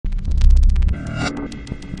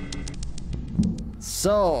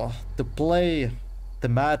So, to play the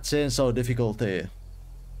Mad Chainsaw difficulty,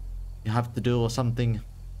 you have to do something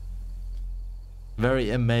very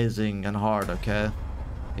amazing and hard, okay?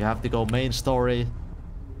 You have to go main story,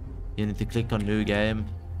 you need to click on new game,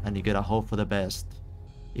 and you gotta hope for the best.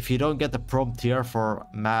 If you don't get the prompt here for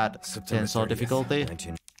Mad Chainsaw difficulty,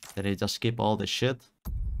 then you just skip all this shit.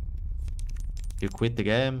 You quit the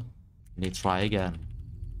game, and you try again.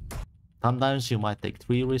 Sometimes you might take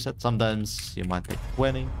 3 resets, sometimes you might take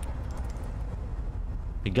 20.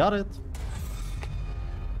 You got it.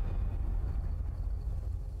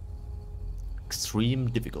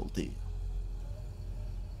 Extreme difficulty.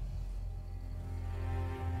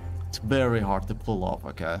 It's very hard to pull off,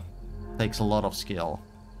 okay? Takes a lot of skill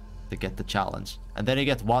to get the challenge. And then you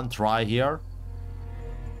get 1 try here.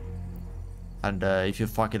 And if you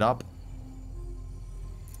fuck it up,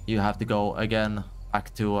 you have to go again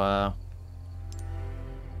back to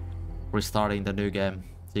restarting the new game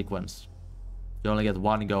sequence. You only get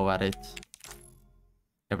 1 go at it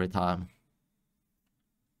every time.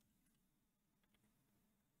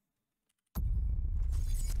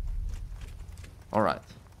 Alright,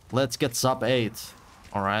 let's get sub 8.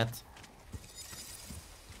 Alright.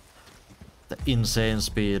 The insane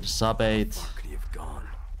speed, sub 8.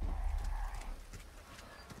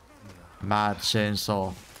 Mad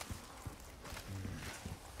Chainsaw.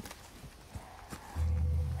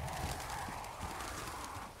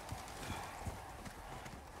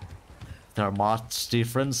 There are much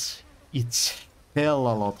difference. It's hell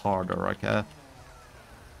a lot harder, okay?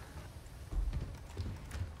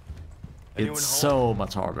 It's so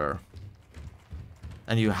much harder.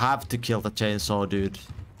 And you have to kill the chainsaw dude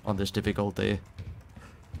on this difficulty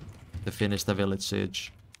to finish the village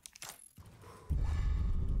siege.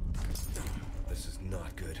 This is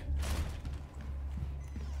not good.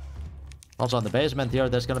 Also in the basement here,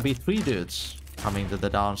 there's gonna be 3 dudes coming to the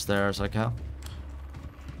downstairs, okay?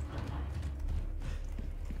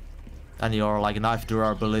 And your like knife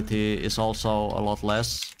durability is also a lot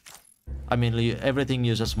less. I mean, everything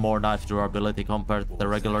uses more knife durability compared to the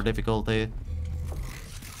regular difficulty.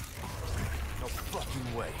 No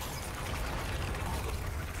fucking way.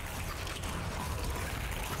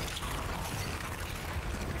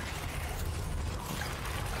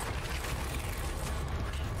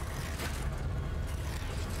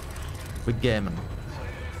 Good gaming.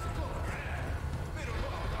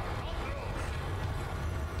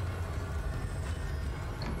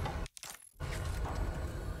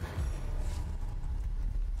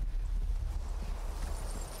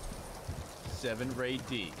 Seven rate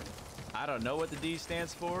D. I don't know what the D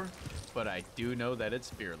stands for, but I do know that it's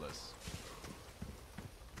fearless.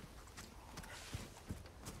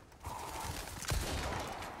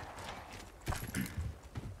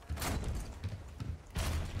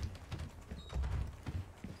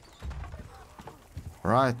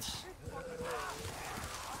 Right.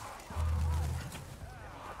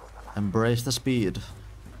 Embrace the speed.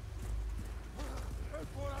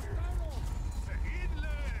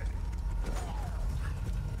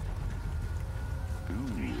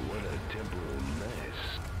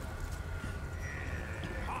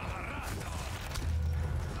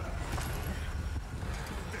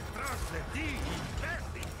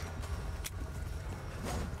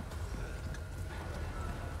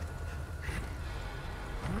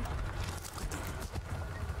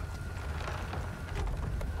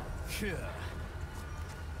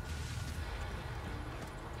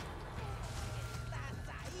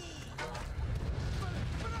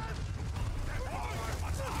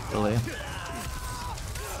 Really?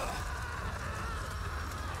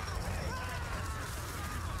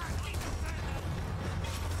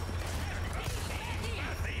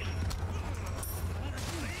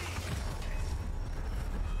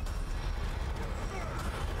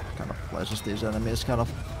 Kind of places these enemies kind of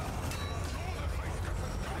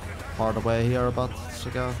far away here about to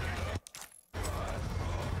go.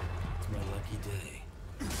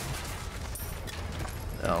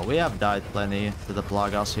 Oh, we have died plenty to the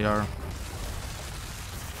plagas here.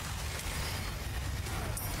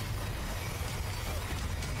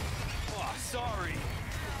 Oh, sorry.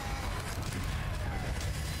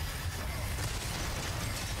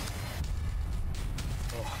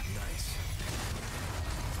 Oh, nice.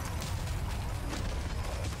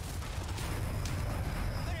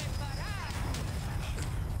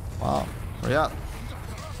 Wow, where you at?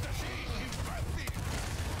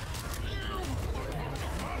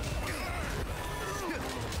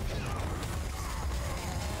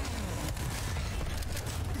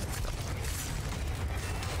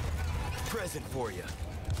 Present for you.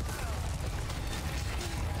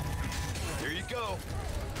 Here you go.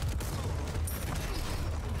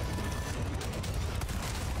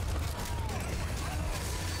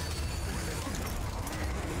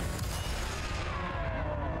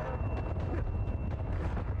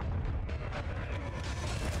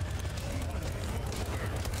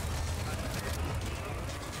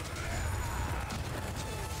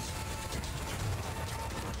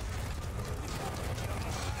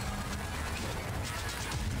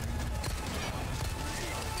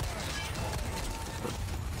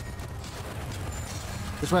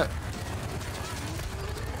 This way.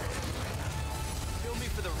 Kill me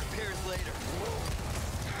for the repairs later.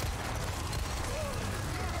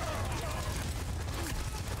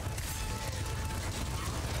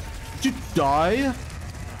 Did you die?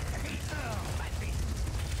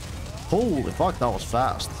 Holy fuck, that was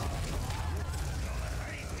fast.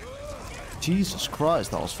 Jesus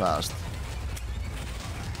Christ, that was fast.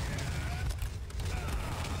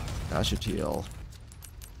 I should heal.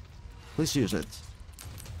 Please use it.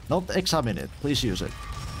 Not examine it, please use it.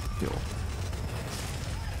 Heal.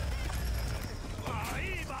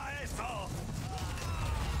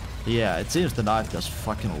 Yeah, it seems the knife does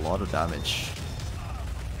fucking a lot of damage.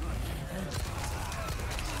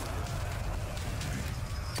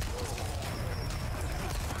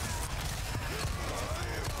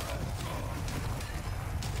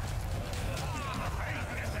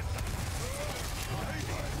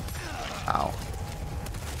 Ow.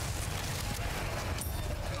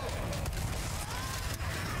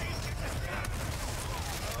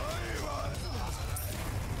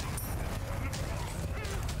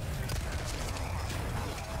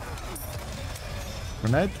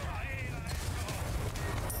 Grenade?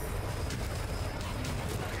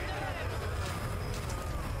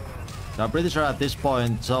 I'm pretty sure at this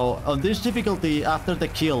point, so on this difficulty, after the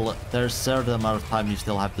kill, there's a certain amount of time you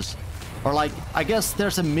still have to... Or like, I guess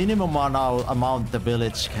there's a minimum amount the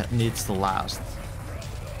village needs to last.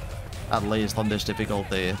 At least on this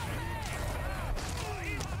difficulty.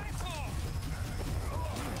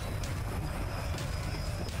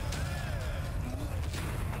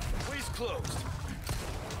 Way's closed.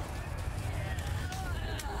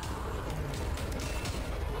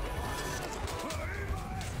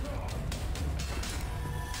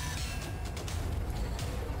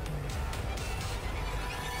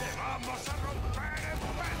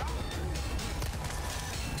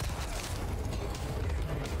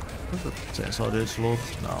 So this loot?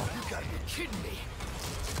 No. You gotta be kidding me.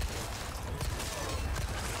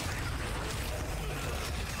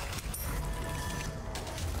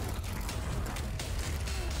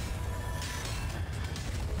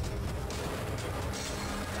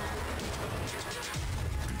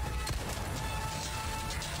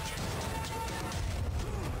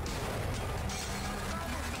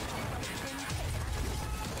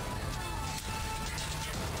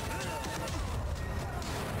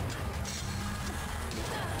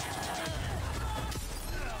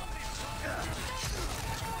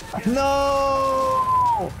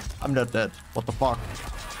 No! I'm not dead. What the fuck?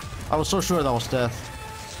 I was so sure that was death.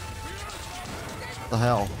 What the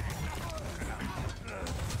hell?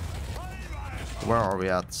 Where are we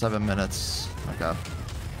at? 7 minutes. Okay.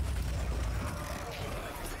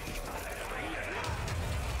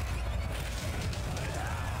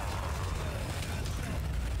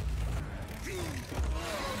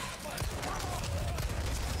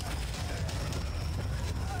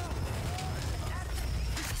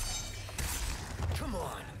 Come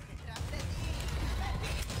on.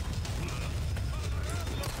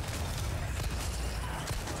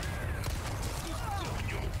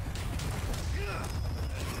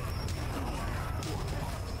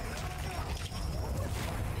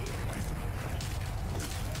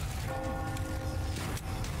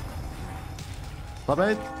 Stop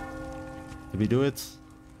it. Did we do it?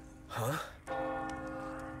 Huh?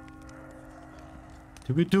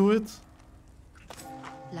 Did we do it?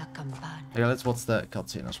 La campana. Okay, let's watch the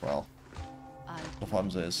cutscene as well. Al Of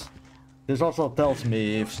Hamzes. This also tells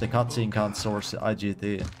me if the cutscene can't source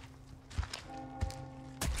IGT.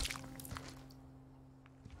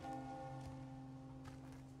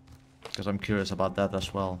 Because I'm curious about that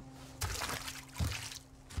as well.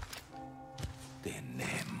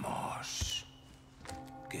 Tenemos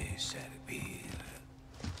que servir.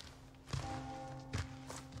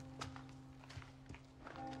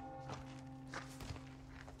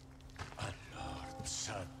 Al Lord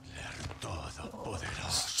Sattler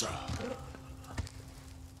Todopoderoso.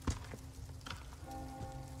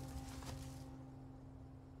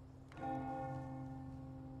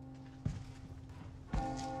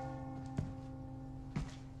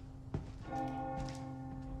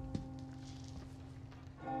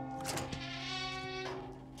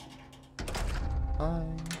 Hi.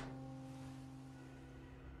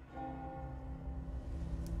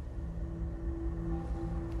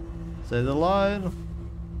 Say the line.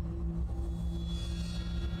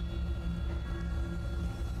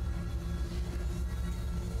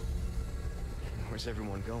 Where's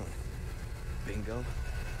everyone going? Bingo?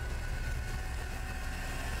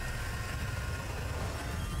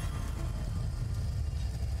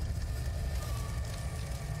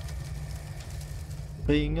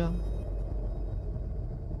 Bingo.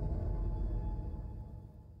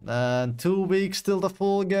 And 2 weeks till the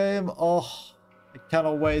full game. Oh, I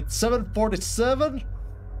cannot wait. 747?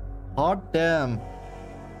 Hot damn.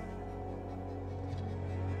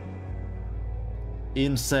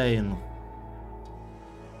 Insane.